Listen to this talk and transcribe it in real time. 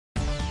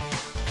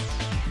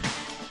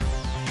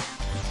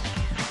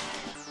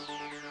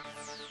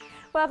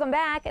Welcome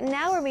back.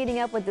 Now we're meeting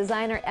up with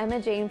designer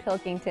Emma Jane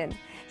Pilkington.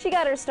 She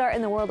got her start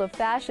in the world of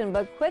fashion,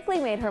 but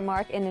quickly made her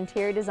mark in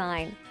interior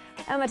design.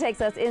 Emma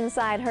takes us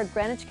inside her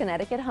Greenwich,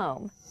 Connecticut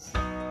home.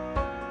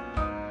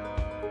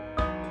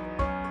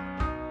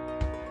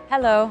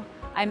 Hello,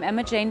 I'm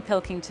Emma Jane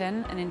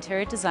Pilkington, an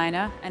interior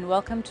designer, and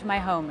welcome to my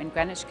home in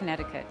Greenwich,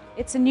 Connecticut.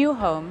 It's a new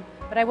home,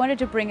 but I wanted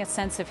to bring a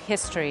sense of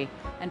history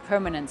and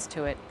permanence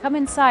to it. Come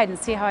inside and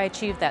see how I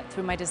achieved that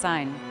through my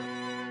design.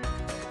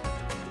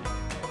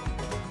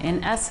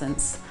 In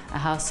essence, a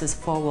house is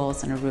four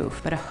walls and a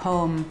roof, but a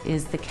home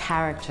is the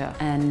character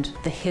and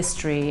the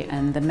history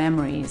and the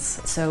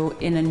memories. So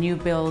in a new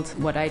build,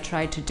 what I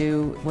tried to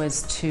do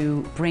was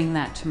to bring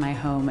that to my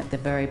home at the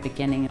very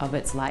beginning of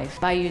its life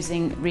by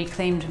using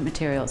reclaimed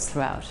materials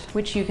throughout,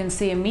 which you can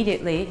see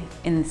immediately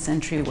in this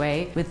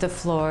entryway with the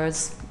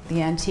floors,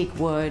 the antique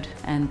wood,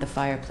 and the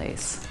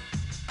fireplace.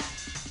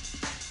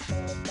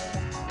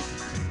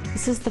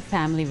 This is the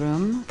family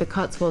room. The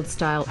Cotswold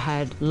style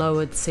had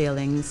lowered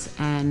ceilings,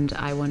 and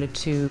I wanted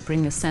to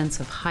bring a sense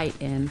of height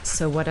in.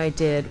 So what I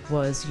did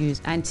was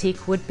use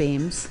antique wood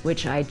beams,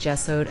 which I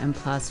gessoed and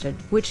plastered,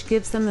 which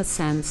gives them a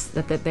sense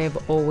that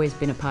they've always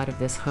been a part of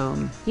this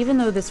home. Even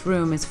though this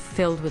room is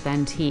filled with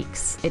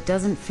antiques, it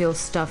doesn't feel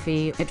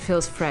stuffy, it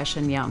feels fresh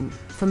and young.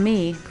 For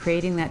me,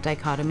 creating that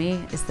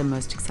dichotomy is the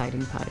most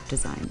exciting part of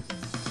design.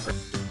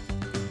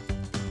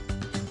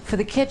 For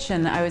the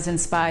kitchen, I was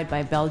inspired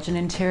by Belgian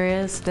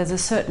interiors. There's a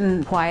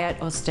certain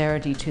quiet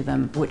austerity to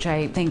them, which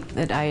I think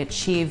that I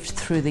achieved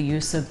through the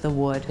use of the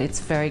wood.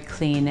 It's very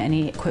clean.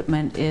 Any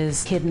equipment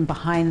is hidden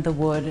behind the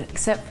wood,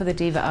 except for the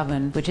Diva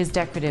oven, which is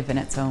decorative in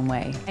its own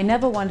way. I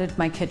never wanted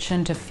my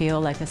kitchen to feel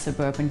like a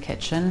suburban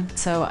kitchen,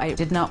 so I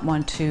did not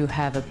want to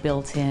have a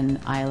built-in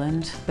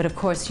island. But of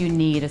course, you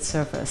need a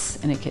surface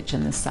in a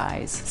kitchen this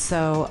size.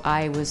 So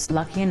I was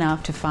lucky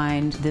enough to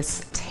find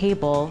this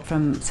table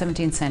from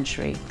 17th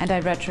century, and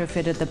I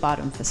retrofitted the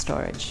bottom for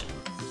storage.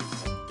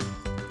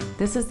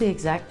 This is the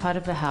exact part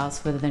of the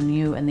house where the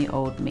new and the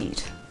old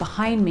meet.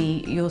 Behind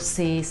me, you'll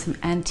see some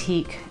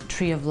antique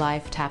Tree of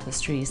Life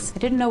tapestries. I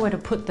didn't know where to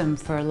put them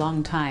for a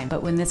long time,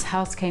 but when this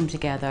house came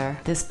together,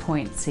 this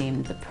point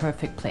seemed the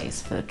perfect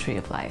place for the Tree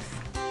of Life.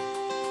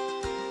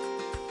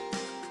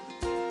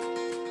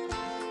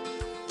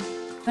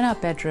 In our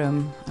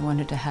bedroom, I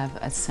wanted to have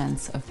a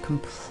sense of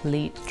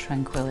complete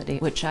tranquility,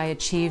 which I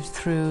achieved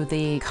through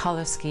the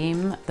color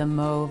scheme. The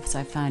mauves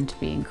I found to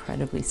be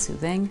incredibly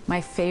soothing. My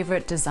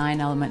favorite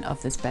design element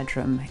of this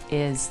bedroom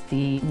is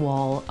the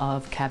wall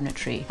of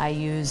cabinetry. I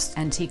used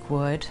antique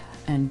wood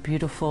and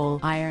beautiful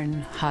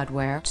iron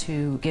hardware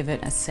to give it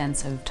a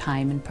sense of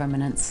time and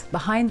permanence.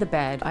 Behind the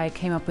bed, I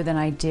came up with an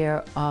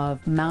idea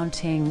of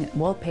mounting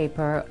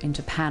wallpaper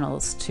into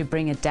panels to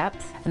bring a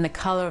depth, and the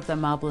color of the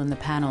marble in the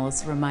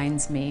panels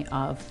reminds me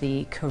of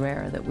the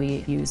Carrera that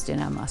we used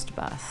in our master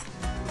bath.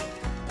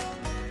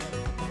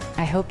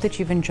 I hope that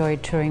you've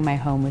enjoyed touring my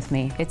home with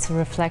me. It's a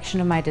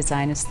reflection of my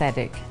design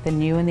aesthetic, the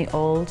new and the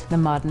old, the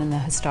modern and the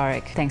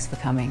historic. Thanks for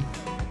coming.